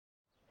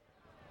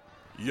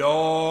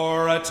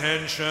Your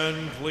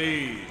attention,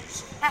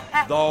 please.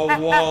 The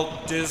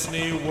Walt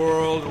Disney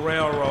World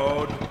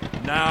Railroad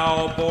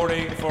now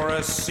boarding for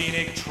a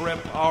scenic trip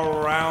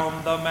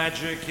around the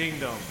Magic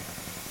Kingdom.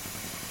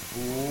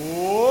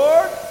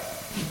 Board!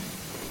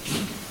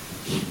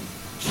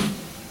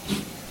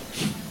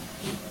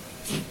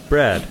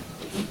 Brad,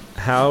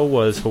 how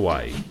was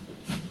Hawaii?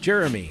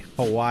 Jeremy,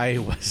 Hawaii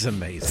was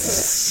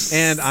amazing.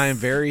 And I'm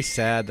very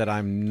sad that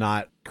I'm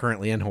not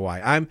currently in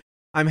Hawaii.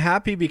 I'm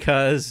happy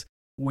because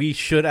we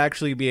should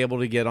actually be able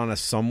to get on a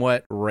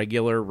somewhat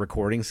regular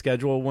recording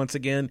schedule once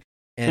again.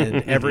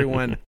 And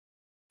everyone,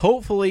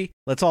 hopefully,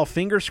 let's all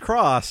fingers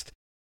crossed,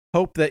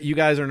 hope that you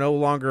guys are no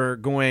longer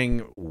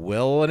going,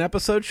 will an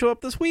episode show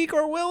up this week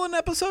or will an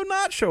episode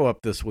not show up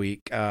this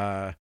week?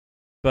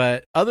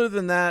 But other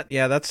than that,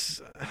 yeah,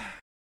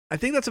 I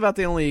think that's about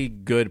the only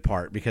good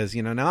part because,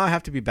 now I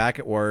have to be back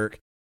at work.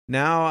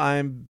 Now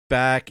I'm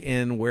back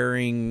in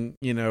wearing,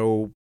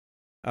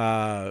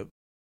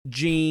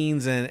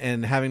 jeans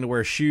and having to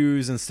wear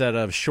shoes instead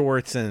of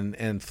shorts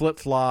and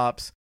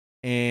flip-flops.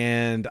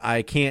 And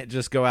I can't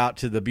just go out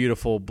to the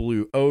beautiful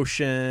blue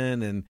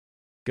ocean and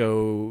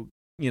go,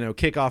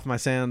 kick off my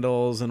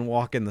sandals and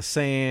walk in the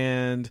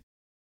sand.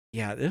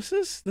 Yeah, this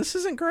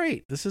isn't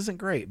great. This isn't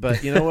great.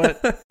 But you know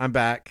what? I'm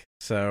back.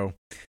 So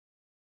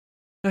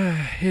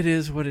it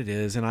is what it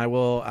is. And I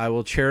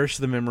will cherish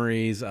the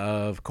memories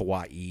of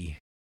Kauai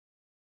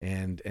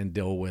and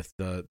deal with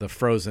the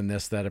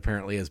frozenness that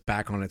apparently is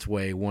back on its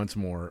way once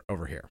more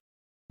over here.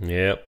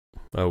 Yep.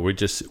 We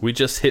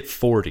just hit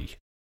 40.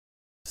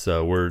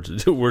 So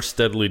we're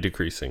steadily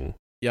decreasing.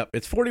 Yep,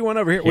 it's 41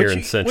 over here.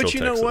 In Central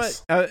Texas. Know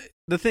what?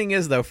 The thing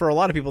is, though, for a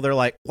lot of people, they're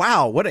like,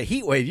 wow, what a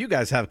heat wave you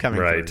guys have coming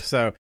through.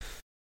 So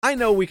I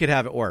know we could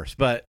have it worse,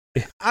 but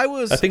I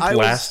think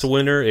last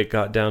winter it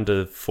got down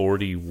to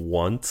 40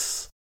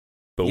 once,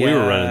 but we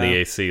were running the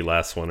AC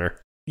last winter.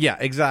 Yeah,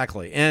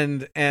 exactly.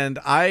 And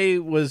I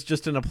was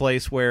just in a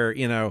place where,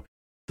 the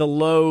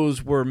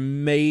lows were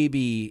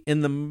maybe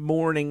in the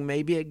morning,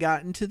 maybe it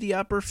got into the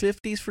upper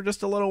 50s for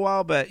just a little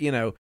while, but,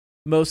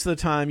 most of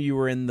the time you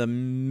were in the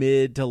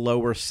mid to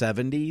lower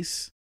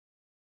 70s.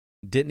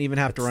 Didn't even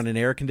have to run an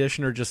air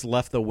conditioner, just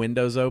left the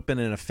windows open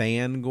and a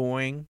fan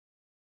going.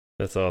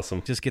 That's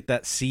awesome. Just get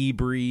that sea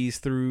breeze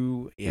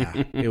through. Yeah,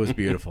 it was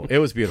beautiful. It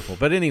was beautiful.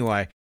 But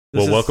anyway.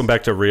 Welcome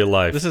back to real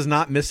life. This is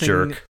not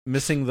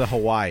missing the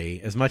Hawaii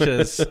as much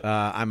as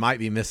I might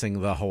be missing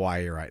the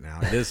Hawaii right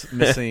now. It is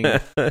missing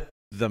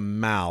the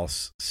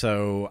mouse.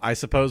 So I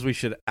suppose we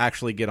should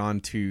actually get on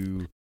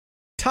to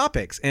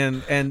topics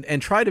and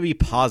try to be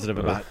positive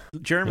about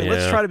it. Jeremy,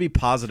 let's try to be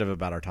positive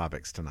about our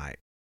topics tonight.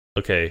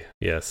 Okay,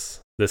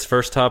 yes. This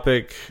first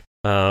topic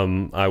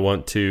I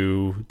want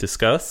to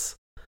discuss,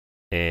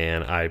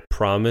 and I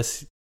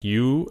promise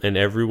you and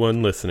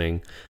everyone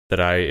listening that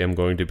I am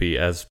going to be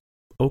as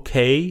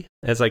okay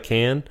as I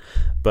can,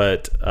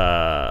 but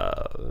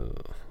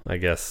I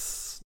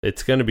guess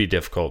it's going to be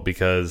difficult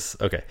because,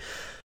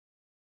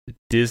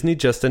 Disney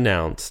just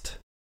announced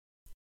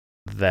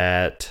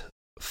that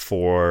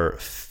for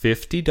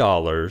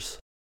 $50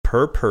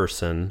 per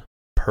person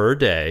per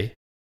day,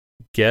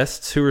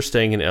 guests who are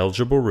staying in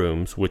eligible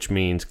rooms, which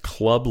means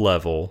club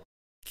level,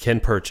 can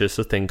purchase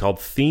a thing called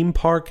Theme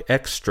Park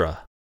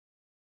Extra.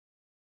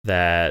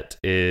 That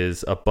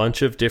is a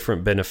bunch of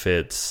different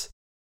benefits,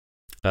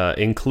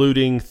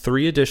 including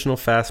 3 additional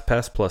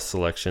FastPass Plus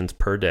selections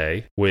per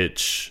day,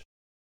 which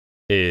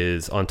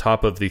is on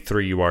top of the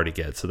 3 you already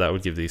get. So that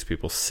would give these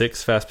people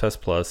 6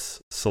 FastPass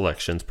Plus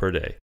selections per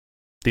day.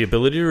 The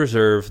ability to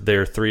reserve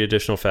their 3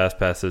 additional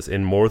FastPasses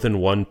in more than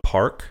one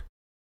park.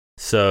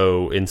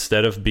 So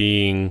instead of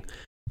being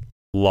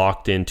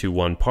locked into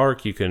one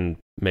park, you can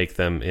make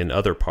them in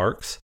other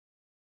parks.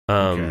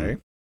 A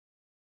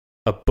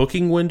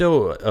booking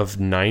window of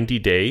 90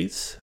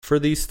 days for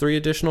these 3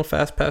 additional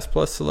FastPass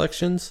Plus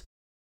selections,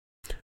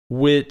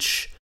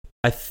 which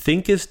I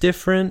think is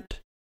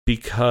different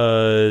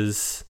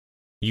because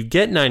you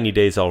get 90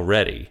 days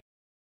already,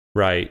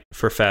 right?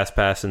 For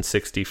FastPass and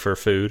 60 for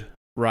food.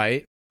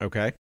 Right.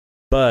 Okay.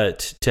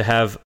 But to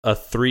have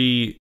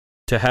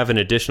an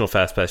additional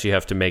FastPass, you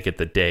have to make it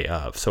the day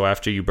of. So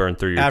after you burn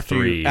through your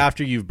 3.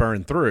 After you've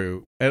burned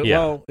through.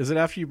 Well, is it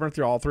after you burn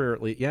through all 3 or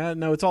at least? Yeah,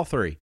 no, it's all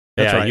 3.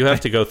 That's right. You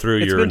have to go through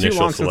your initial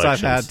selections.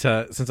 It's been too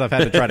long since I've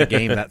had to try to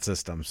game that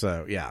system.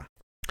 So, yeah.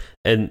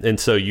 And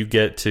so you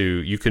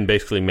can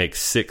basically make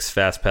 6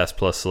 FastPass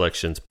Plus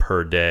selections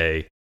per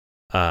day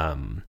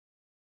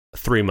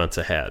 3 months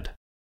ahead.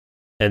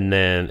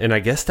 And I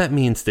guess that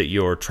means that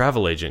your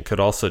travel agent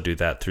could also do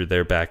that through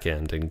their back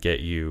end and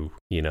get you,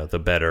 the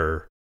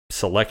better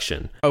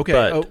selection. Okay.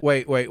 But,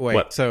 wait.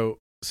 What? So,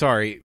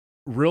 sorry,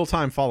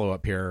 real-time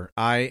follow-up here.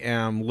 I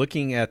am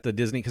looking at the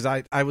Disney, because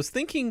I was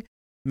thinking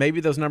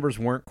maybe those numbers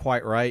weren't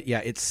quite right.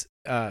 Yeah, it's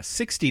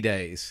 60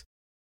 days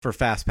for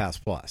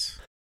FastPass Plus.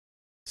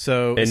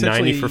 So and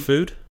 90 for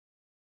food?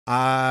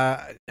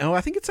 No,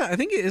 I think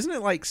isn't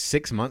it like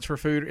 6 months for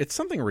food? It's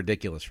something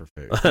ridiculous for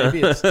food.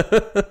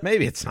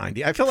 Maybe it's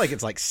 90. I feel like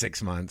it's like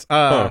 6 months.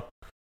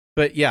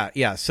 But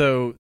yeah.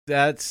 So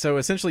that's so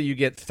essentially you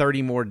get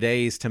 30 more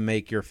days to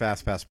make your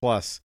FastPass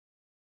Plus.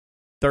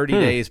 30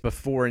 days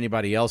before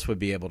anybody else would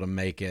be able to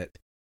make it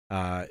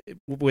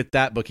with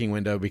that booking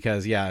window,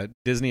 because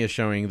Disney is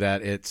showing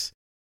that it's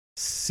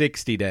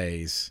 60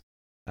 days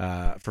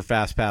for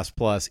FastPass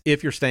Plus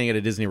if you're staying at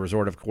a Disney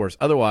resort, of course.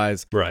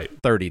 Otherwise,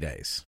 30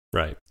 days.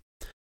 Right.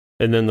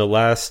 And then the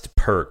last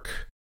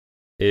perk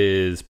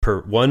is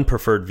one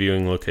preferred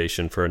viewing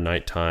location for a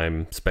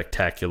nighttime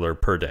spectacular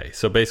per day.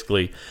 So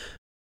basically,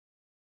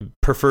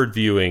 preferred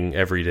viewing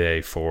every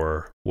day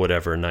for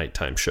whatever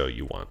nighttime show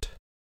you want.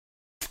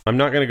 I'm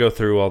not going to go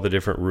through all the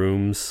different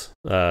rooms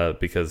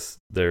because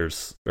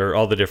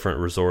all the different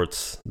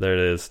resorts.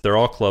 They're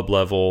all club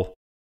level.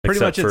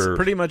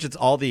 Pretty much it's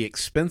all the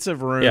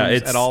expensive rooms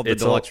at all the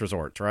deluxe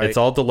resorts, right? It's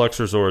all deluxe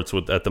resorts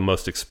at the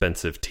most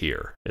expensive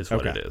tier is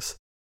what it is.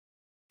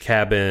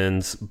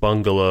 Cabins,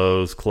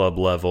 bungalows, club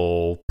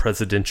level,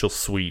 presidential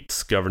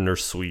suites, governor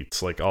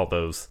suites, like all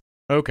those.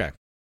 Okay.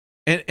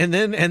 And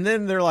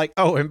then they're like,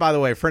 oh, and by the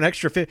way, for an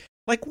extra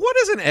what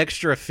is an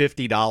extra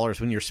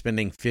 $50 when you're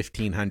spending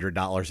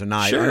 $1,500 a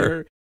night?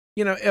 Sure.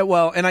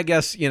 And I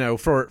guess,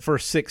 for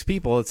 6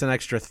 people, it's an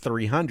extra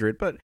 $300,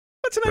 but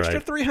what's an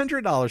extra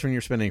 $300 when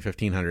you're spending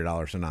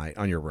 $1,500 a night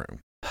on your room?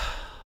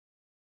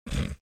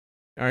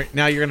 All right,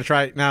 now you're going to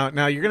try.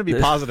 Now you're going to be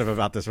positive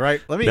about this,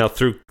 right?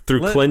 Through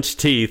clenched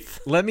teeth.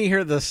 Let me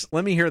hear this.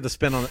 Let me hear the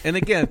spin on it. And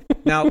again,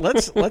 now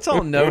let's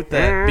all note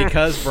that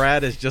because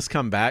Brad has just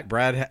come back,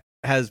 Brad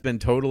has been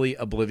totally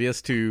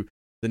oblivious to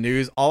the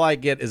news. All I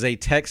get is a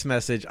text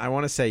message, I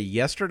want to say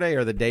yesterday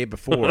or the day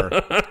before,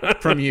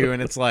 from you,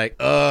 and it's like,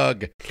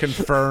 ugh,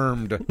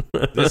 confirmed.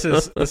 This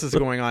is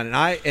going on,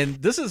 and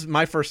this is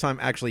my first time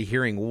actually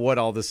hearing what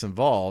all this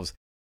involves.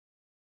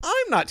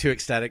 I'm not too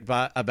ecstatic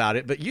about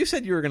it, but you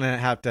said you were going to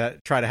have to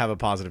try to have a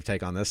positive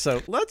take on this.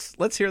 So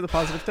let's hear the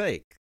positive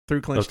take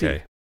through clenched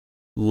teeth.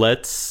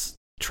 Let's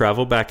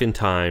travel back in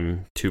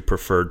time to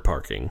preferred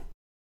parking.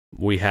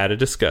 We had a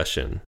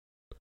discussion,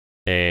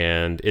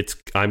 and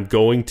I'm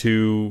going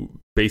to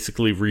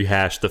basically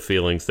rehash the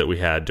feelings that we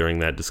had during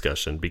that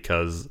discussion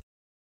because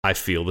I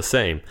feel the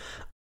same.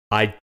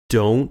 I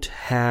don't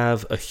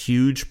have a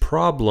huge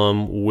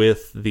problem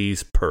with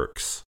these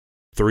perks.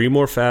 3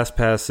 more fast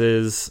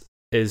passes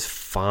is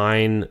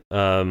fine.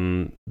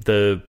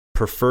 The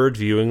preferred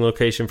viewing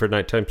location for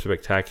nighttime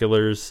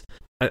spectaculars,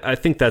 I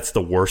think that's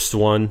the worst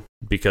one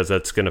because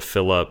that's going to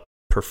fill up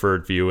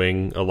preferred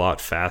viewing a lot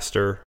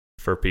faster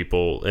for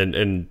people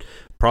and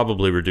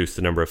probably reduce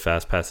the number of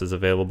fast passes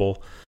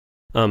available.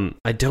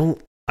 I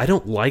don't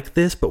like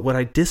this, but what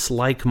I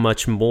dislike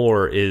much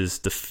more is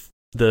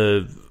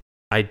the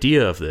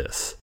idea of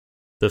this,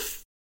 the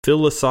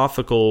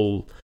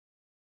philosophical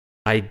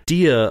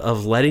idea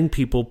of letting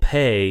people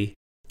pay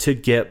to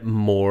get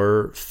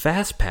more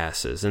fast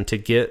passes and to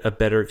get a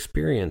better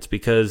experience.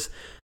 Because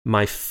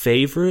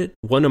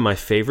one of my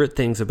favorite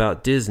things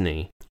about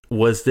Disney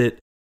was that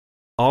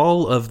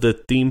all of the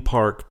theme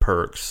park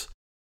perks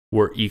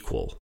were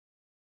equal.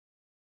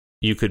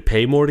 You could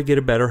pay more to get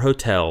a better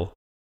hotel.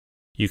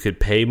 You could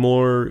pay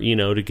more,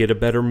 to get a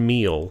better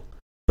meal.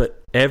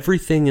 But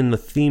everything in the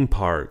theme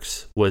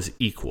parks was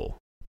equal.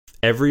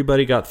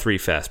 Everybody got 3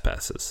 fast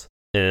passes,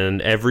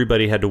 and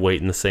everybody had to wait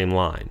in the same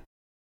line.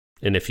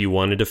 And if you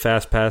wanted to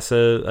fast pass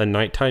a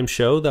nighttime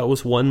show, that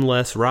was one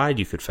less ride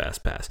you could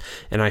fast pass.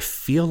 And I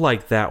feel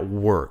like that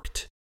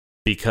worked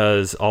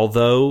because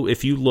although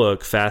if you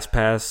look,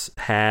 FastPass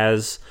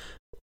has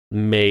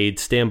made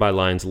standby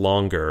lines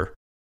longer,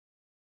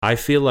 I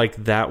feel like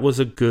that was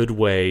a good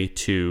way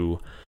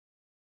to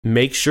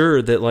make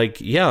sure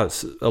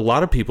that a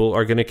lot of people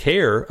are going to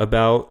care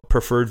about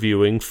preferred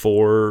viewing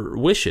for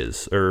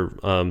Wishes or,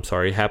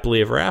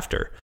 Happily Ever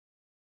After.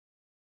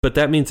 But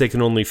that means they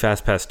can only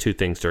fast pass 2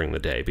 things during the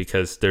day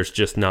because there's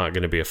just not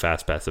going to be a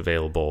fast pass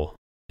available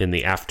in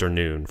the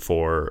afternoon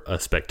for a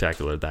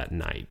spectacular that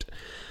night.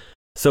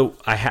 So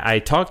I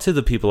talked to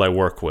the people I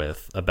work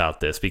with about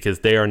this because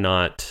they are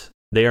not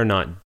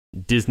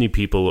Disney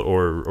people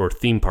or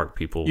theme park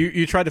people.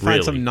 You tried to find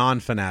really some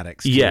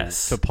non-fanatics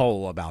to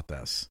poll about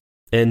this.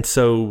 And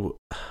so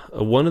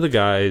one of the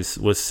guys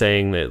was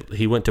saying that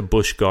he went to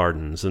Busch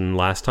Gardens, and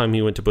last time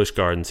he went to Busch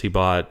Gardens, he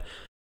bought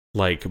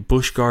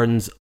Busch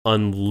Gardens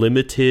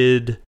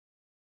Unlimited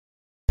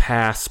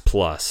Pass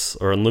Plus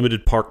or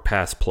Unlimited Park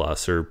Pass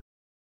Plus or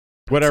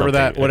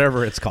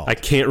whatever it's called. I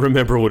can't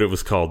remember what it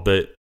was called,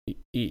 but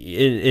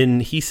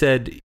and he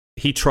said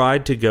he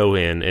tried to go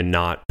in and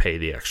not pay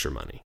the extra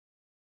money.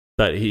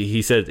 But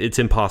he said it's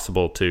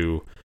impossible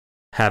to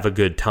have a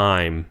good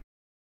time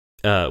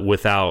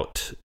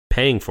without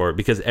paying for it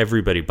because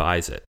everybody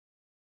buys it.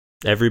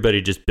 Everybody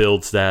just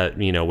builds that,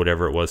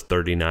 whatever it was,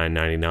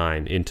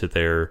 $39.99 into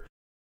their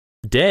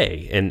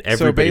day, and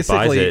everybody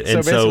buys it.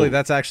 And so basically,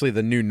 that's actually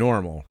the new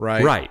normal,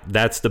 right? Right.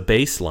 That's the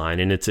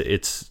baseline, and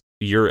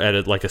you're at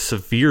a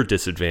severe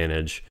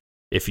disadvantage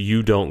if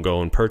you don't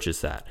go and purchase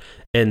that.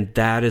 And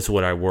that is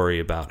what I worry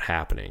about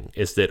happening,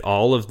 is that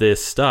all of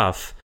this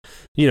stuff,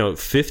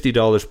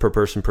 $50 per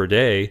person per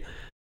day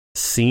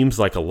seems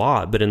like a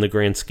lot, but in the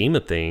grand scheme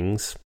of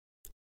things,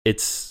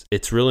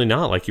 it's really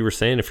not. Like you were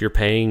saying, if you're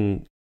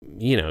paying,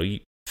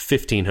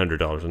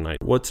 $1,500 a night,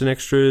 what's an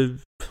extra,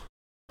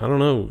 I don't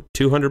know,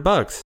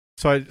 $200?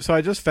 So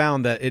I just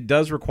found that it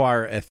does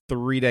require a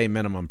 3-day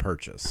minimum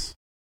purchase.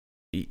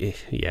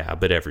 Yeah,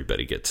 but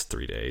everybody gets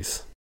 3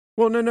 days.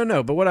 Well,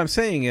 no. But what I'm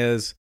saying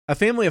is a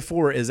family of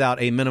 4 is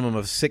out a minimum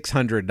of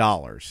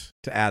 $600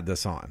 to add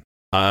this on.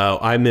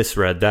 I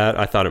misread that.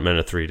 I thought it meant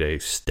a 3-day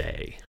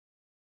stay.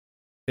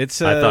 It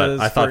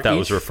says I thought that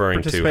was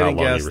referring to how long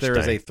you were staying.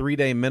 There is a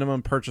 3-day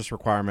minimum purchase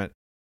requirement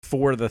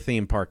for the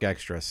theme park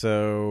extra.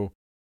 So,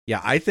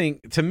 yeah, I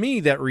think to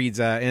me that reads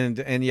that,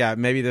 and yeah,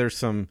 maybe there's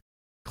some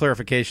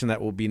clarification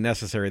that will be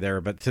necessary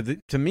there. But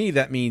to me,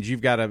 that means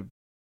you've got to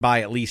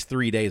buy at least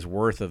 3 days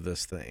worth of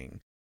this thing.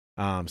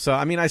 So,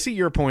 I mean, I see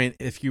your point.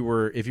 If you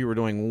were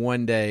doing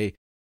 1 day,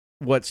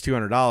 what's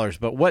 $200?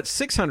 But what's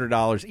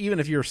 $600? Even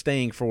if you're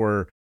staying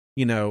for,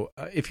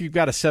 if you've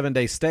got a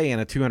 7-day stay in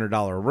a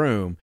 $200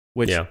 room.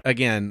 Which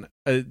again,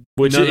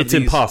 it's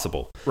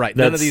impossible, right?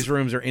 None of these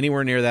rooms are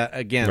anywhere near that.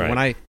 Again,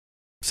 right.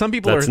 Some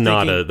people thought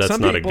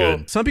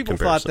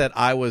that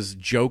I was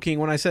joking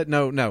when I said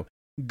no.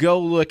 Go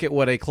look at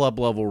what a club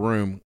level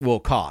room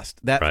will cost.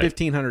 That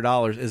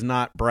 $1,500 is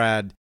not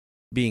Brad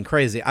being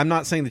crazy. I'm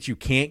not saying that you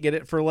can't get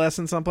it for less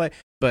in some place,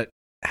 but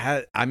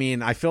I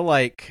mean, I feel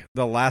like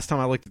the last time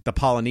I looked at the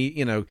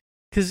Polynesian,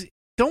 because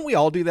don't we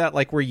all do that?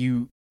 Like where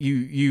you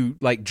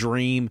like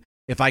dream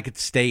if I could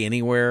stay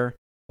anywhere.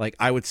 Like,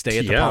 I would stay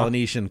at the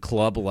Polynesian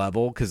club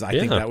level because I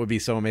think that would be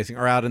so amazing.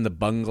 Or out in the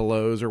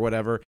bungalows or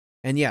whatever.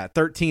 And yeah,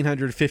 $1,300,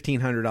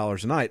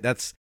 $1,500 a night.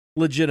 That's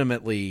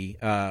legitimately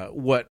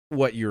what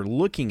you're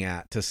looking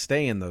at to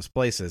stay in those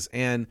places.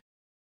 And,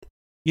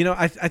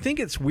 I think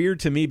it's weird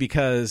to me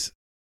because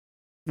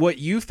what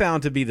you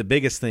found to be the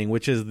biggest thing,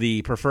 which is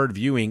the preferred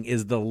viewing,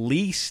 is the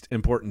least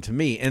important to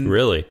me. And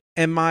really?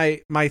 And my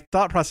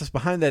thought process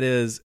behind that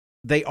is,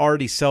 they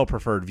already sell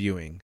preferred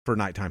viewing for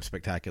nighttime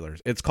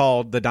spectaculars. It's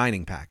called the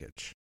dining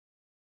package,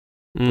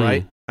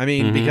 right? I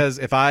mean, because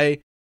if I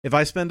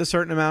spend a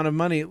certain amount of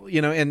money,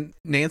 and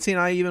Nancy and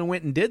I even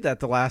went and did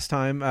that the last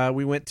time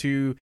we went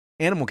to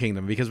Animal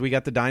Kingdom because we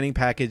got the dining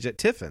package at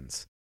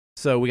Tiffin's.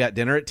 So we got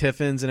dinner at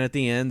Tiffin's, and at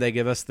the end they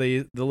give us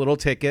the little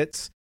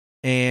tickets,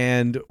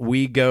 and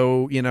we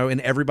go, and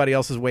everybody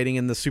else is waiting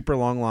in the super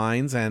long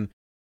lines, and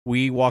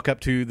we walk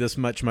up to this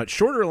much, much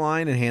shorter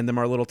line and hand them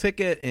our little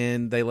ticket,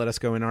 and they let us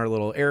go in our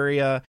little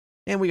area,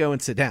 and we go and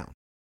sit down.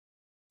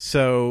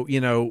 So,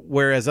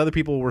 whereas other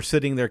people were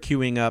sitting there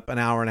queuing up an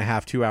hour and a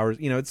half, 2 hours,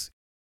 it's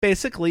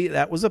basically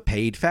that was a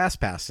paid fast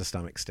pass to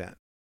some extent.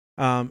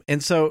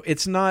 And so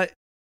it's not,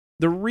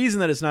 the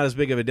reason that it's not as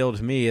big of a deal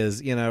to me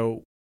is,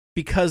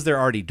 because they're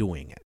already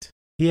doing it.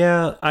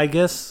 Yeah, I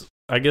guess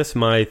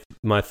my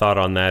thought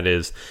on that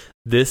is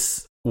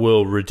this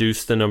will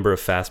reduce the number of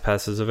fast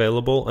passes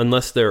available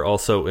unless they're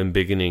also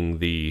embiggening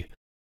the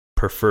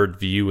preferred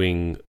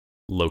viewing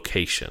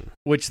location,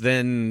 which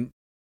then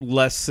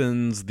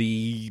lessens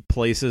the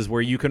places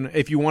where you can,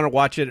 if you want to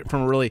watch it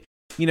from a really,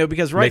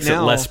 because right makes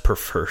now it less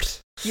preferred.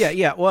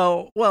 Yeah.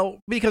 Well,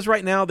 because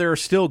right now there are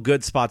still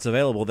good spots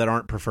available that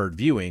aren't preferred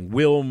viewing.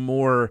 Will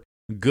more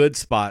good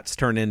spots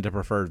turn into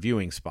preferred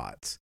viewing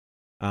spots?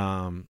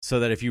 So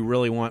that if you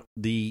really want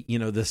the,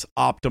 this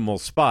optimal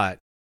spot.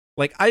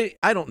 Like,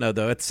 I don't know,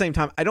 though. At the same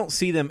time, I don't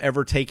see them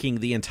ever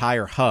taking the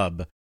entire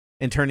hub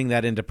and turning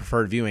that into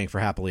preferred viewing for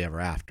Happily Ever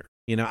After.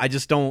 I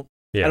just don't.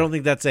 Yeah. I don't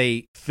think that's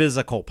a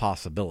physical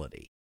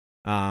possibility.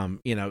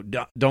 Don't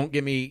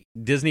get me.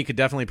 Disney could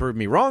definitely prove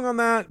me wrong on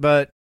that,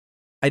 but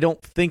I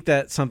don't think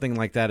that something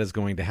like that is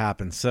going to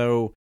happen.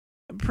 So,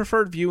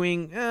 preferred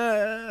viewing.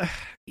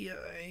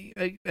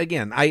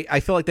 Again, I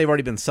feel like they've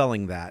already been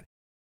selling that.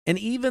 And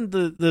even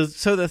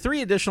the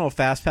 3 additional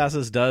fast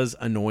passes does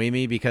annoy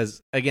me because,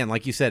 again,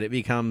 like you said, it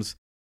becomes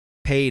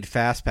paid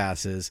fast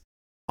passes.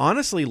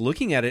 Honestly,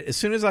 looking at it, as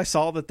soon as I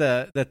saw that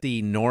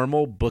the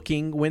normal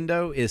booking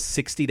window is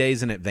 60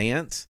 days in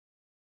advance,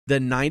 the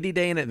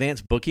 90-day in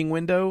advance booking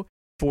window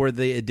for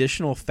the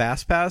additional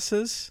fast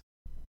passes,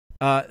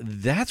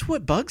 that's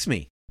what bugs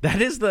me.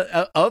 That is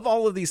of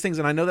all of these things,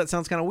 and I know that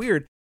sounds kind of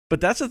weird,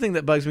 but that's the thing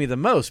that bugs me the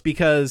most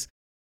because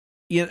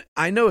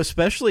I know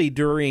especially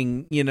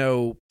during,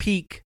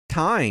 peak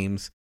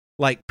times,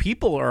 like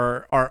people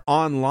are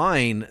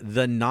online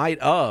the night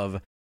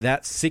of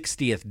that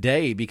 60th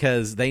day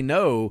because they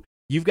know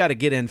you've got to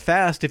get in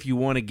fast if you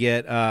want to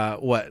get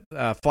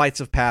Flights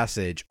of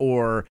Passage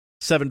or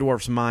Seven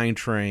Dwarfs Mine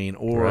Train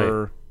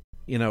or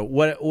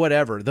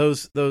whatever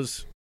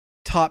those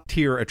top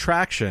tier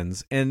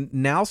attractions. And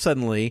now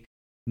suddenly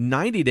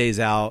 90 days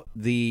out,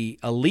 the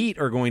elite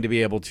are going to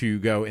be able to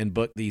go and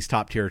book these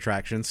top tier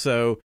attractions.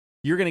 So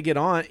you're going to get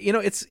on,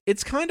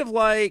 it's kind of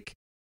like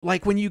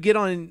when you get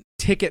on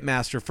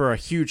Ticketmaster for a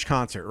huge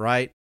concert,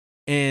 right?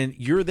 And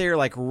you're there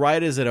like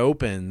right as it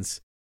opens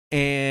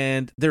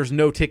and there's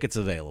no tickets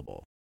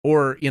available.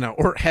 Or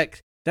heck,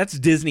 that's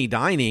Disney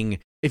dining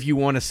if you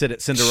want to sit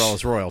at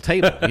Cinderella's royal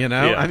table,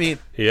 Yeah. I mean,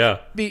 yeah,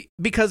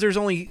 because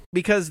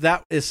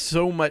that is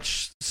so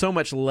much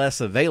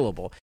less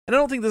available. And I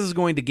don't think this is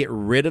going to get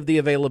rid of the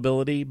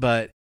availability,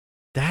 but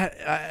that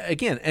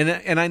again,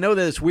 and I know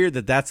that it's weird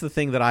that that's the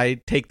thing that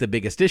I take the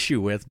biggest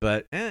issue with,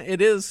 but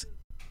it is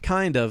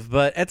kind of.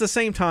 But at the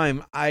same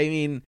time, I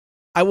mean,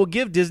 I will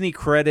give Disney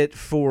credit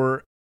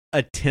for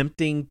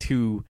attempting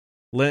to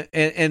let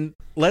me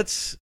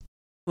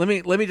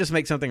just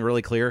make something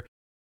really clear.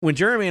 When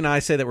Jeremy and I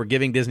say that we're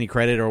giving Disney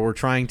credit or we're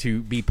trying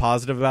to be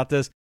positive about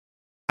this,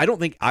 I don't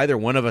think either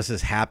one of us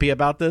is happy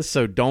about this.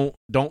 So don't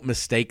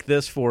mistake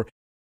this for.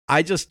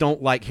 I just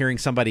don't like hearing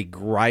somebody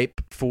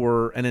gripe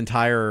for an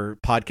entire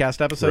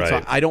podcast episode. Right.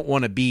 So I don't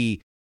want to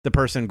be the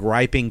person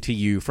griping to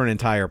you for an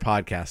entire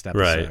podcast episode.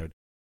 Right.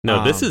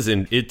 No, this is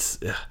it's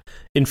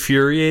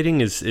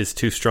infuriating is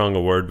too strong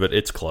a word, but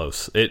it's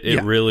close.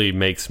 It really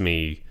makes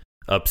me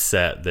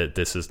upset that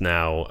this is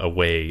now a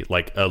way,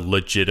 like a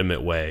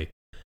legitimate way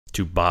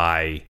to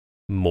buy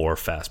more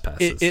fast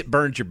passes. It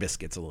burns your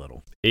biscuits a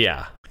little.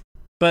 Yeah.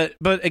 But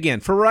again,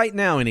 for right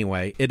now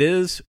anyway, it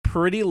is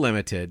pretty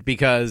limited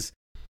because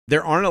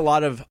there aren't a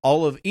lot of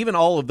all of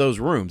those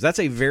rooms. That's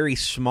a very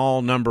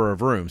small number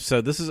of rooms. So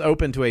this is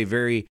open to a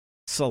very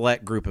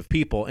select group of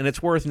people, and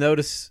it's worth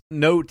noting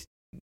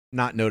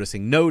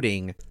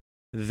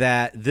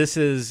that this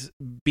is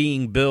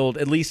being billed,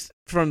 at least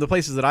from the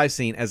places that I've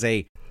seen, as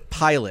a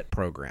pilot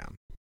program.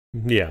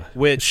 Yeah.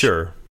 Which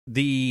sure.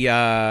 The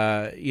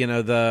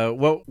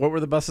what were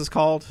the buses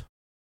called?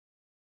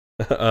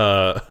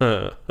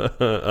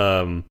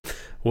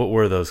 What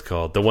were those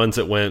called? The ones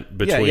that went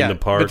between the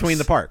parks? Between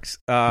the parks.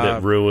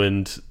 That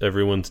ruined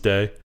everyone's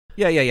day?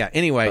 Yeah.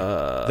 Anyway,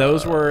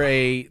 those were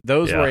a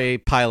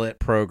pilot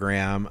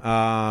program.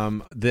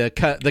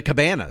 The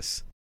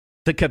cabanas.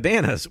 The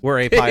cabanas were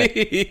a pilot.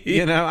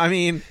 I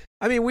mean,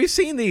 we've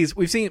seen these.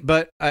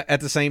 But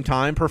at the same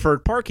time,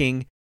 preferred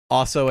parking,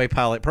 also a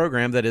pilot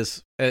program that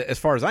is, as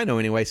far as I know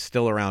anyway,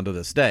 still around to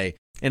this day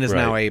and is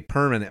now a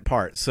permanent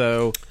part.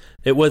 So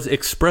it was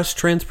express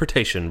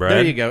transportation, Brad.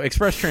 There you go,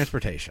 express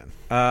transportation.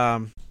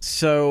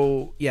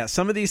 So yeah,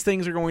 some of these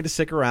things are going to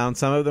stick around,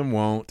 some of them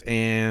won't,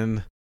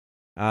 and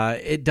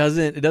it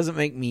doesn't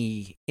make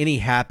me any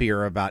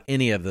happier about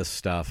any of this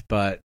stuff.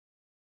 But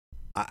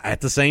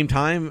at the same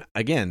time,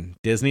 again,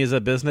 Disney is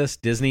a business.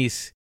 Disney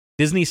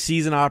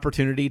sees an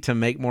opportunity to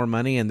make more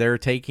money, and they're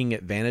taking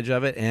advantage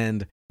of it.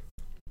 And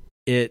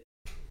it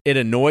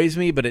annoys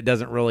me, but it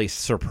doesn't really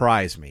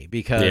surprise me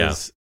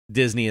because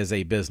Disney is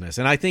a business.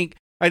 And I think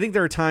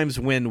there are times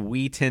when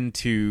we tend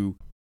to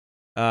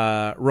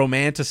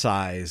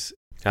romanticize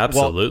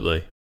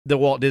the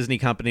Walt Disney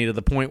Company to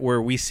the point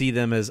where we see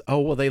them as, oh,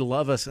 well, they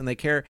love us and they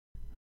care.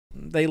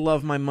 They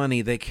love my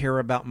money. They care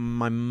about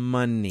my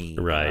money.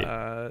 Right.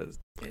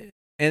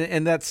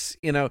 And that's,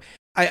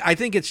 I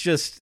think it's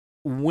just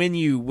when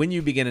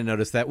you begin to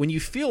notice that, when you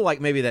feel like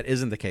maybe that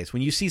isn't the case,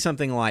 when you see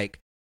something like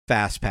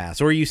Fast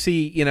Pass, or you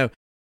see,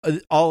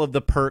 all of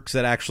the perks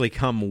that actually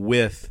come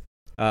with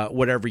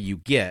whatever you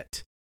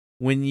get,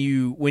 when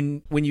you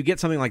get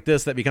something like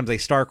this that becomes a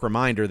stark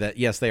reminder that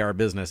yes, they are a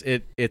business,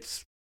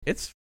 it's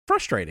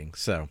frustrating.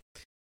 So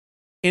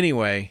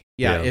anyway,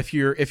 if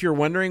you're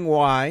wondering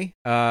why,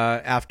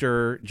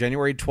 after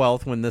January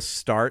 12th when this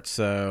starts,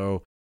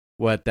 so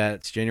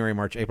that's January,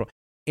 March, April.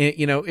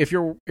 If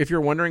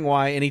you're wondering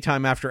why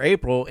anytime after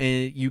April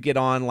and you get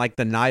on like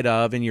the night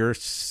of and you're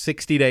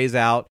 60 days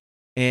out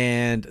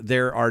and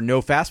there are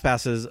no fast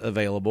passes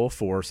available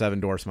for Seven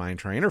Dwarfs Mine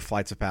Train or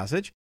Flights of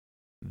Passage,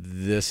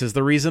 this is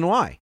the reason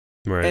why.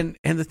 Right.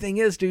 And the thing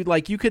is, dude,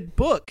 like you could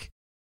book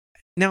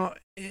now,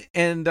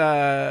 and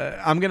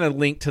I'm gonna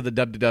link to the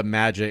WW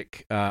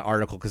Magic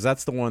article because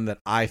that's the one that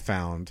I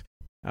found.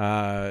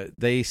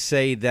 They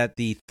say that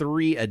the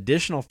 3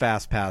 additional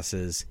fast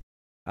passes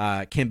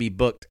can be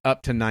booked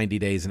up to 90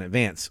 days in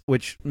advance,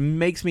 which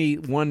makes me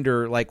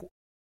wonder, like,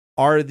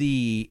 are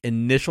the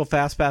initial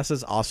fast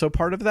passes also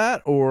part of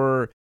that,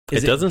 or it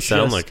doesn't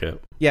sound like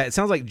it? Yeah, it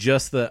sounds like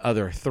just the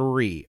other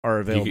 3 are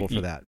available for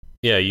that.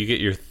 Yeah, you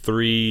get your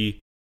 3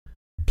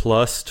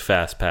 plus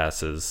fast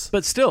passes.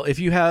 But still, if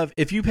you have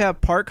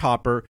Park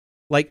Hopper,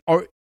 like,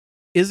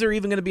 is there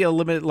even going to be a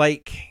limit?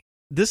 Like,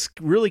 this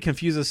really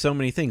confuses so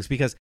many things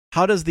because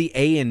how does the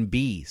A and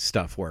B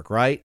stuff work,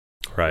 right?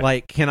 Right.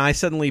 Like, can I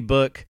suddenly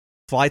book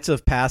Flights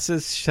of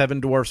Passes, Seven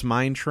Dwarfs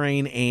Mine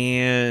Train,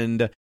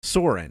 and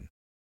Soarin'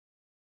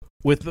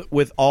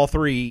 with all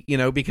 3?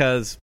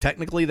 Because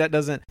technically that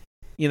doesn't.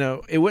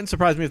 It wouldn't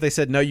surprise me if they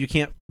said no, you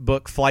can't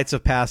book Flights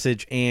of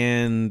Passage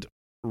and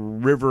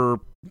Blue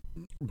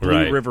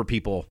River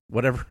People,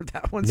 whatever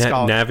that one's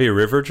called. Navi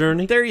River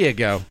Journey? There you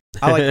go.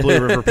 I like Blue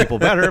River People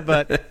better,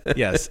 but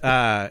yes.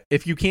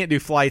 If you can't do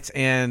Flights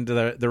and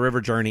the River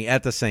Journey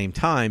at the same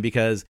time,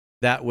 because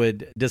that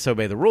would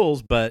disobey the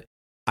rules, but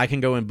I can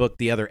go and book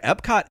the other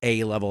Epcot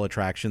A-level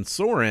attraction,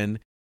 Soarin',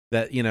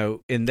 that,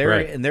 in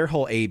their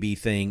whole A-B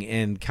thing,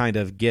 and kind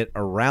of get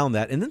around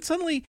that. And then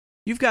suddenly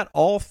you've got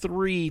all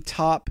 3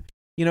 top,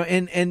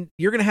 and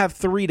you're going to have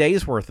 3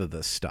 days worth of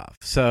this stuff.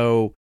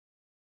 So,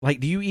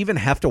 like, do you even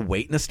have to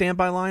wait in a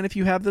standby line if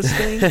you have this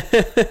thing?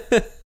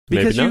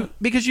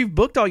 Because you've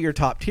booked all your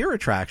top tier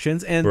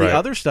attractions, and the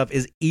other stuff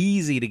is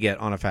easy to get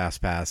on a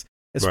fast pass,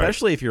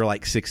 especially if you're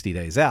like 60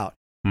 days out.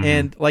 Mhm.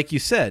 And like you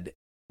said,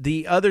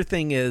 the other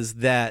thing is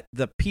that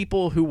the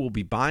people who will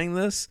be buying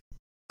this,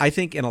 I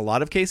think in a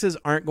lot of cases,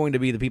 aren't going to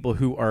be the people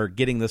who are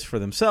getting this for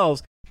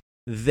themselves.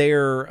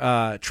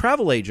 Their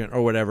travel agent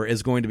or whatever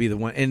is going to be the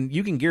one. And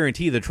you can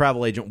guarantee the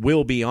travel agent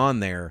will be on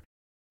there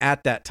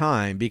at that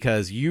time,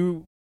 because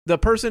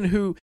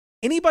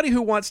anybody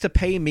who wants to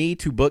pay me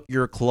to book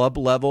your club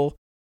level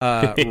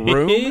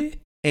room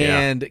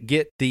and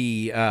get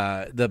the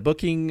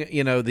booking,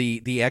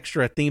 the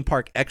extra theme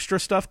park extra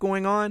stuff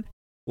going on,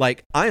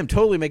 like, I am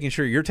totally making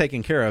sure you're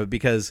taken care of,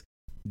 because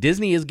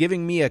Disney is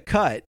giving me a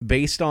cut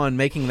based on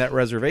making that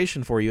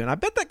reservation for you. And I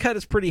bet that cut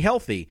is pretty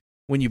healthy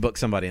when you book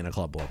somebody in a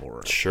club level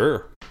room.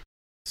 Sure.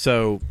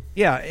 So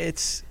yeah,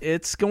 it's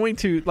going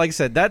to, like I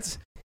said, that's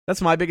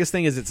my biggest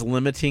thing, is it's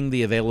limiting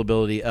the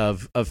availability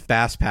of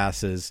fast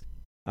passes.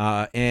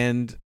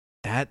 And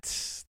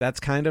that's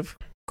kind of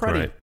cruddy,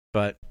 Right.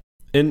 But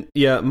And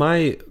yeah,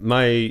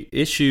 my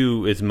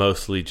issue is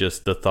mostly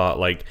just the thought,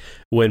 like,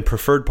 when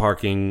preferred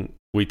parking,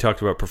 we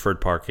talked about preferred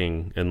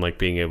parking and like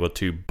being able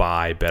to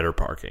buy better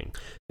parking.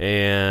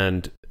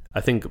 And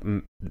I think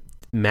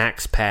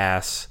Max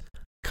Pass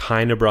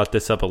kind of brought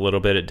this up a little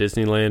bit at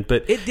Disneyland,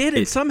 but it did,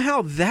 and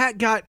somehow that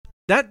got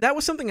that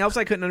was something else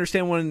I couldn't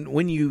understand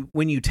when you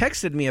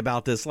texted me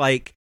about this.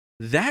 Like,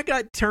 that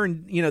got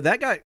turned,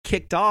 that got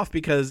kicked off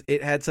because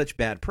it had such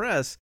bad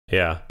press.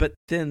 Yeah. But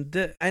then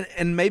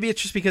and maybe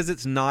it's just because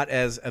it's not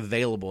as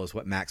available as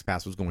what Max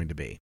Pass was going to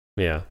be.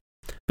 Yeah.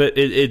 But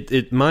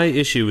it my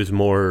issue is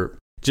more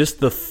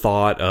just the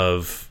thought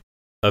of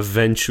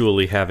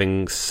eventually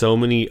having so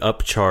many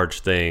upcharge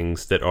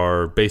things that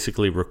are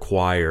basically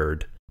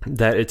required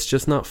that it's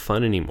just not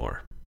fun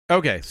anymore.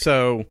 Okay,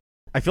 so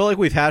I feel like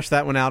we've hashed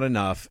that one out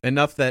enough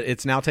that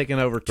it's now taken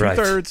over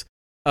 2/3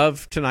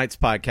 of tonight's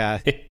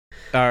podcast,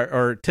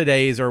 or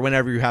today's, or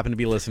whenever you happen to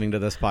be listening to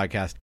this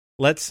podcast.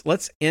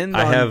 Let's end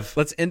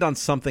on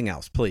something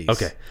else, please.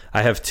 Okay,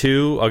 I have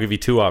two. I'll give you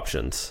two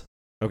options.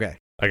 Okay,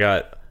 I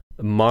got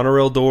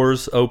monorail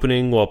doors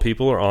opening while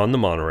people are on the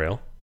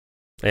monorail,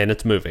 and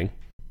it's moving.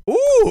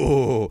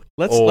 Ooh,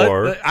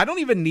 I don't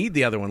even need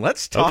the other one.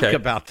 Let's talk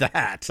about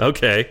that.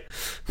 Okay.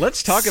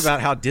 Let's talk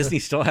about how Disney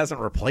still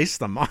hasn't replaced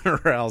the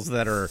monorails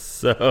that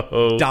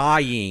are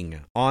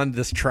dying on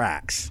this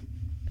tracks.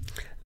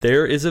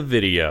 There is a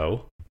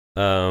video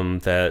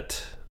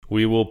that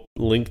we will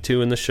link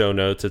to in the show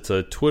notes. It's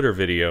a Twitter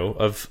video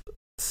of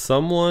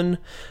someone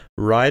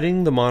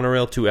riding the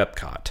monorail to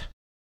Epcot.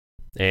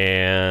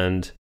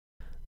 And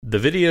the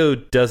video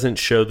doesn't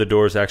show the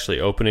doors actually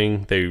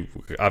opening.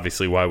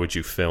 Obviously, why would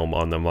you film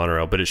on the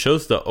monorail? But it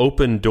shows the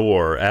open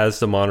door as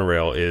the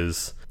monorail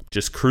is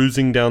just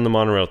cruising down the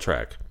monorail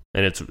track,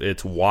 and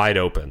it's wide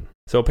open.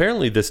 So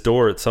apparently, this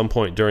door at some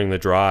point during the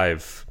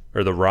drive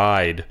or the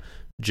ride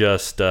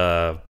just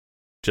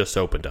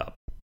opened up.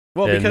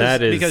 Well,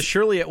 because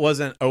surely it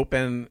wasn't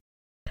open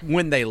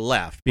when they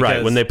left.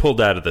 Right, when they pulled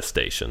out of the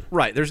station.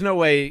 Right, there's no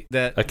way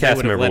that a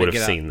cast member would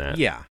have seen that.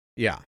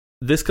 Yeah.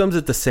 This comes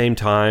at the same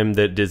time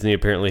that Disney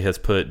apparently has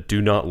put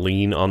 "Do Not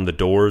Lean on the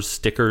Doors"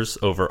 stickers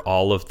over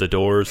all of the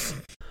doors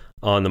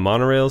on the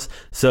monorails.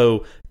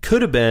 So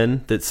could have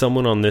been that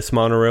someone on this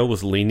monorail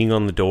was leaning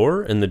on the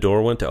door and the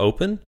door went to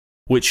open,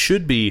 which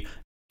should be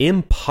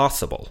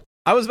impossible.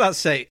 I was about to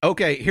say,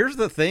 okay, here's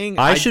the thing.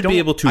 I should be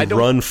able to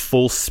run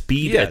full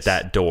speed at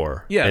that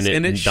door. Yes,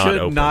 and it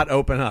should not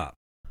open up.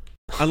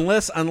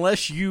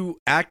 Unless you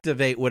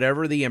activate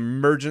whatever the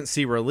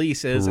emergency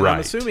release is. Right. I'm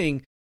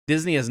assuming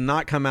Disney has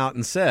not come out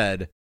and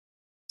said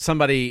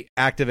somebody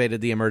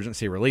activated the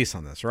emergency release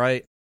on this,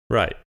 right?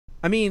 Right.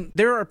 I mean,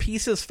 there are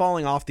pieces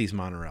falling off these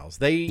monorails.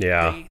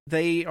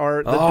 They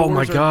are. Oh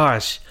my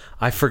gosh,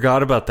 I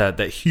forgot about that.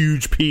 That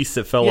huge piece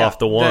that fell off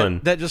the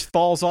one that just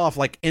falls off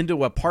like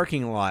into a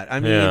parking lot. I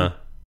mean,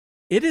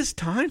 it is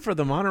time for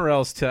the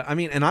monorails to. I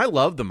mean, and I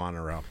love the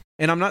monorail,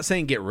 and I'm not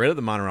saying get rid of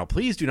the monorail.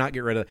 Please do not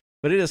get rid of it.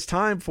 But it is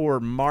time for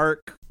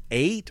Mark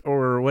 8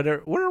 or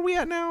whatever. Where are we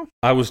at now?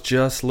 I was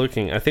just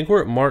looking. I think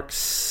we're at Mark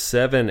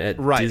 7 at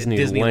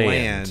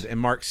Disneyland, and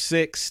Mark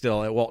 6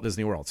 still at Walt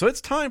Disney World. So it's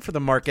time for the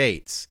Mark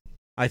 8s,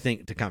 I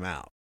think, to come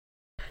out.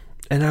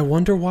 And I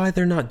wonder why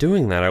they're not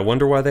doing that. I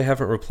wonder why they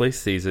haven't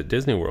replaced these at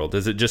Disney World.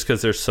 Is it just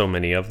because there's so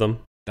many of them?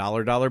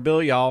 Dollar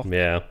bill, y'all.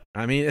 Yeah.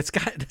 I mean, it's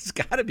got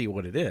to be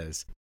what it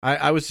is.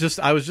 I was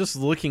just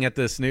looking at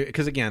this new,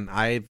 because again,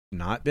 I've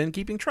not been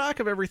keeping track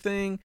of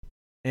everything.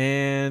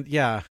 And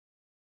yeah,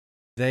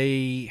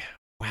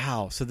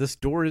 so this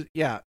door is,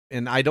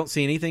 and I don't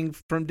see anything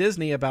from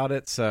Disney about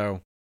it, so.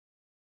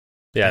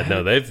 Yeah,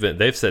 no,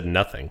 they've said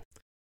nothing.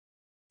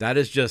 That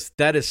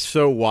is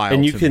so wild.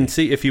 And you can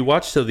see, if you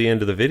watch till the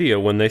end of the video,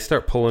 when they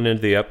start pulling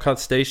into the Epcot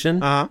station,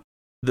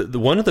 the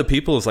one of the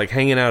people is like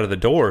hanging out of the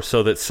door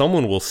so that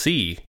someone will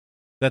see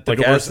that the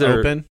door's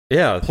open.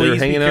 Yeah, they're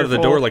hanging out of the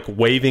door, like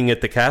waving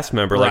at the cast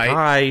member, like,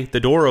 "Hi,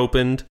 the door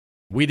opened."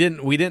 We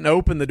didn't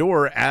open the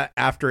door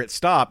after it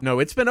stopped. No,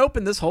 it's been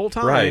open this whole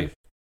time. Right.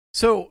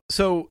 So,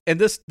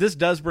 and this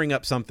does bring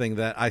up something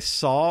that I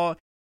saw,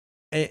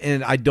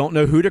 and I don't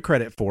know who to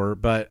credit for,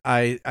 but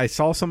I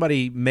saw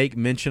somebody make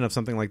mention of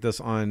something like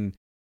this on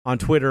on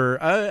Twitter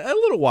a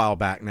little while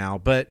back now,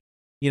 but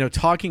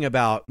talking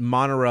about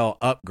monorail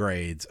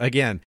upgrades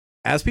again,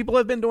 as people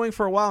have been doing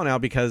for a while now,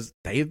 because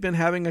they've been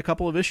having a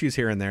couple of issues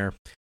here and there,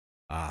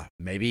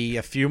 maybe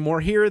a few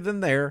more here than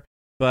there.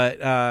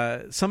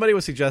 But somebody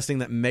was suggesting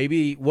that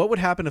maybe what would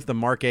happen if the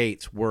Mark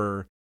 8s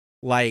were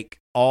like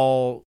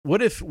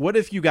what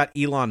if you got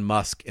Elon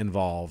Musk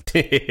involved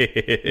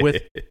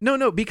with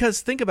no,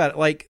 because think about it,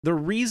 like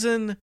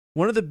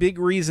one of the big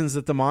reasons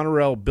that the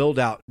monorail build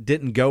out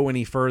didn't go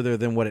any further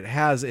than what it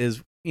has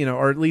is,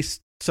 or at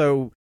least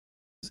so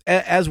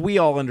as we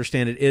all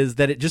understand it, is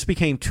that it just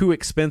became too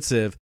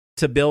expensive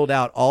to build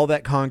out all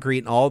that concrete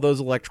and all those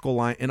electrical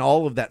line and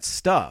all of that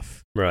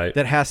stuff right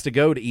that has to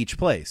go to each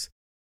place.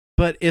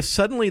 But if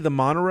suddenly the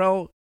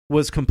monorail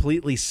was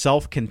completely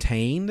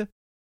self-contained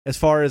as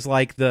far as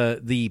like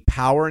the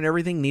power and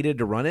everything needed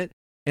to run it,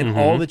 and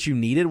all that you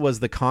needed was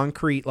the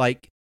concrete,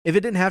 like if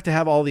it didn't have to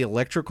have all the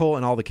electrical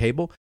and all the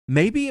cable,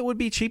 maybe it would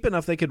be cheap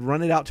enough they could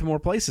run it out to more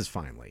places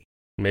finally.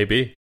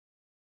 Maybe.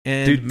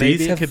 And dude,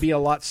 maybe it could be a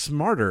lot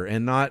smarter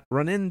and not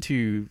run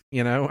into,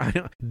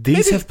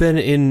 These have been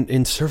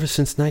in service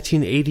since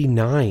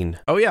 1989.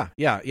 Oh, yeah.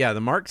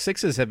 The Mark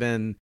 6s have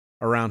been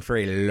around for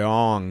a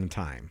long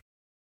time.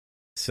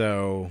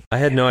 So I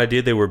had no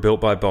idea they were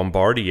built by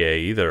Bombardier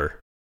either.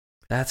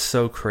 That's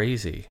so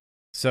crazy.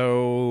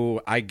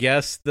 So I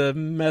guess the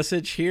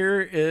message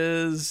here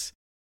is,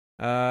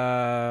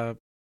 how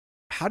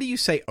do you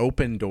say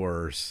open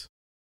doors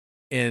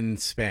in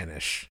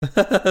Spanish?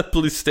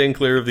 Please stand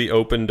clear of the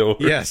open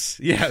doors.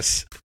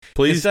 Yes.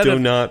 Please do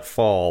not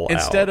fall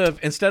instead out.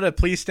 Instead of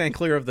please stand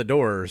clear of the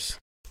doors,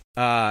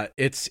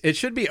 it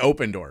should be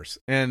open doors.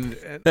 And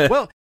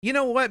well, you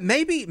know what?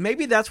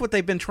 Maybe that's what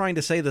they've been trying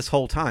to say this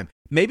whole time.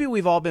 Maybe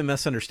we've all been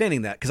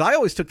misunderstanding that, because I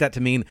always took that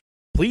to mean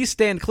please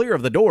stand clear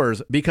of the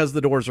doors because the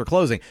doors are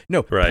closing.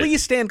 No,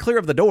 Please stand clear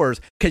of the doors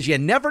because you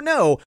never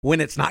know when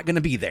it's not going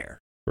to be there.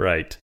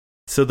 Right.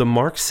 So the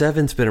Mark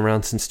 7's been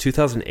around since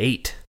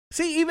 2008.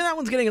 See, even that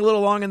one's getting a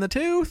little long in the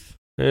tooth.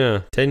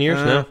 Yeah, 10 years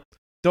now.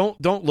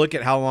 Don't look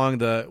at how long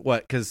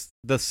because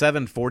the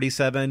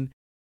 747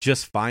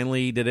 just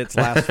finally did its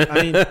last.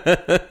 I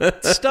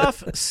mean,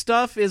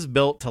 stuff is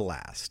built to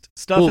last.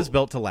 Is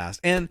built to last.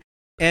 And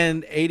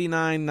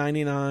 89,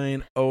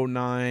 99,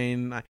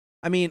 09,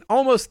 I mean,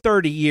 almost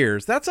 30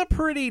 years. That's a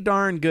pretty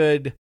darn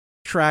good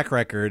track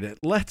record.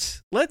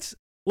 Let's let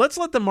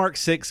the Mark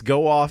 6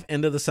 go off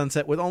into the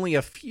sunset with only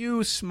a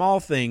few small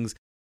things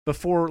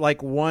before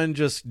like one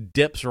just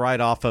dips right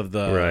off of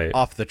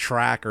the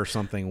track or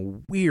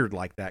something weird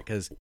like that.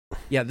 Because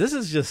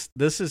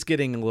this is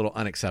getting a little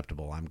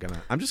unacceptable.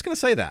 I'm just gonna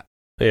say that.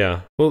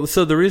 Yeah. Well,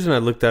 so the reason I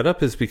looked that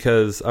up is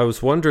because I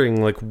was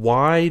wondering, like,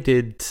 why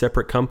did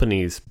separate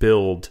companies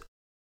build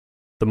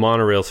the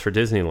monorails for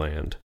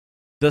Disneyland?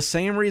 The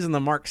same reason the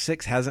Mark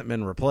 6 hasn't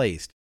been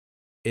replaced.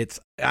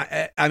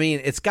 I mean,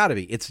 it's got to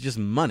be. It's just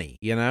money,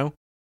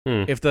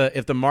 If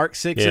the Mark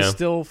 6 is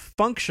still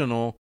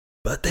functional,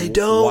 but they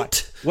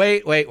don't.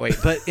 Wait.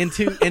 But in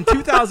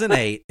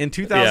 2008,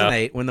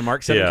 when the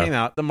Mark 7 came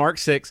out, the Mark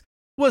 6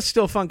 was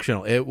still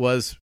functional. It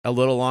was a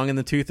little long in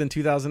the tooth in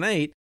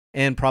 2008,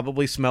 and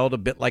probably smelled a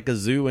bit like a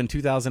zoo in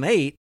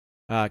 2008,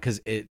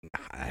 because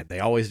they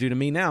always do to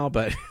me now.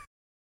 But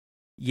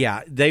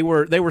yeah, they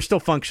were still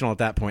functional at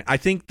that point. I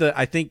think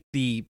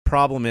the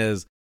problem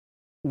is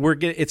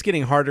it's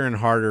getting harder and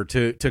harder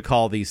to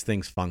call these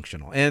things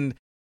functional. And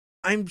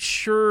I'm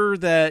sure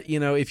that,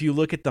 if you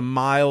look at the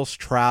miles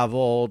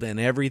traveled and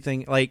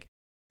everything, like,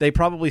 they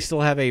probably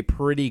still have a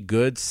pretty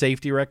good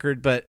safety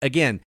record. But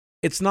again,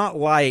 it's not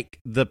like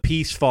the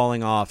piece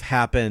falling off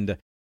happened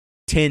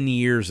 10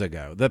 years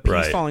ago. The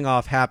piece falling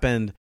off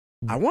happened,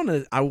 I want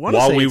to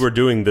while we were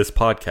doing this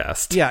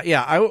podcast. Yeah.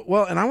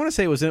 And I want to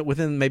say it was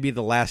within maybe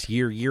the last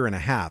year and a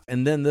half.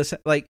 And then this,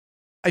 like,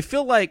 I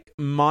feel like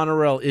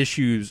monorail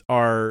issues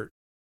are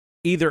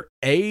either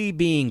A,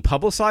 being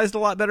publicized a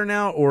lot better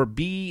now, or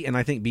B, and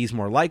I think B's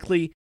more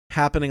likely,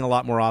 happening a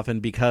lot more often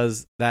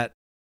because that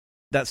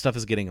stuff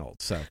is getting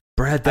old. So,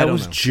 Brad, that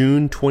was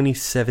June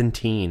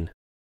 2017.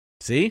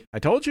 See, I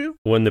told you.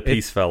 When the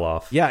piece fell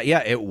off. Yeah,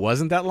 it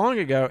wasn't that long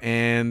ago.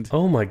 And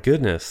oh my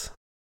goodness.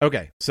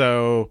 Okay,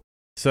 so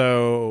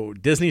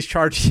Disney's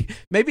charging.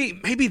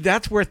 Maybe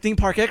that's where Theme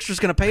Park Extra is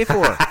going to pay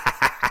for.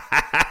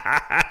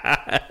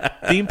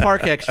 Theme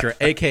Park Extra,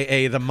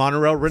 a.k.a. the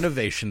Monorail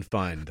Renovation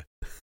Fund.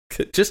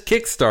 Just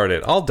kickstart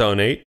it. I'll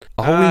donate.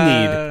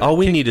 All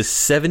we need is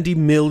 $70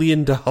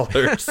 million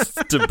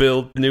to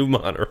build new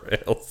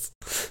monorails.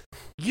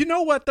 You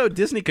know what, though?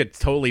 Disney could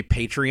totally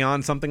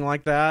Patreon something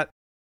like that.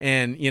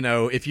 And,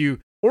 if you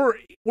or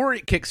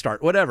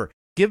kickstart, whatever.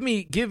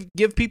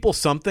 Give people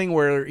something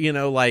where,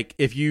 like,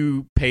 if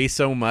you pay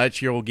so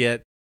much, you'll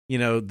get,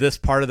 this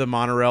part of the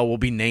monorail will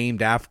be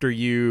named after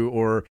you,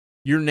 or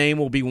your name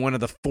will be one of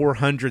the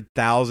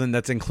 400,000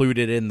 that's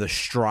included in the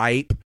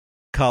stripe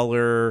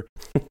color.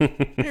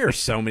 There are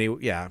so many,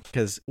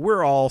 because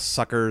we're all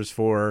suckers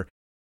for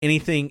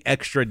anything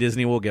extra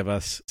Disney will give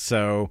us.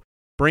 So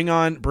bring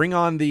on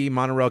the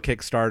monorail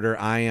Kickstarter.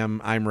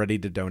 I'm ready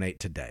to donate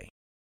today.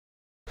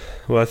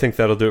 Well, I think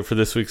that'll do it for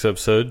this week's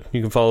episode.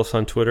 You can follow us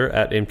on Twitter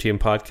at MTM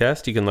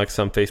Podcast. You can like us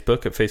on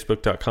Facebook at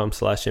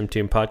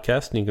facebook.com/MTM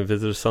Podcast. And you can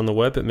visit us on the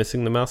web at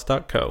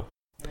missingthemouse.co.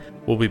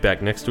 We'll be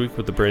back next week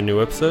with a brand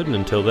new episode. And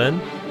until then,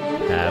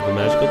 have a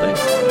magical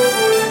day.